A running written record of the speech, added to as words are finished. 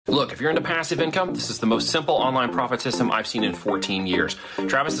Look, if you're into passive income, this is the most simple online profit system I've seen in 14 years.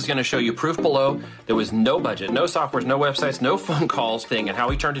 Travis is going to show you proof below. There was no budget, no softwares, no websites, no phone calls thing, and how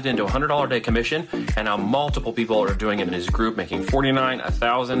he turned it into a $100 a day commission, and how multiple people are doing it in his group, making $49,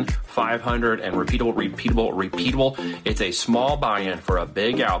 $1,000, $500, and repeatable. It's a small buy-in for a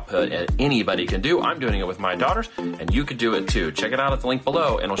big output that anybody can do. I'm doing it with my daughters, and you could do it too. Check it out at the link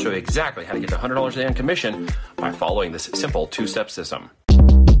below, and it'll show you exactly how to get to $100 a day in commission by following this simple two-step system.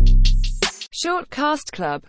 Shortcast Club.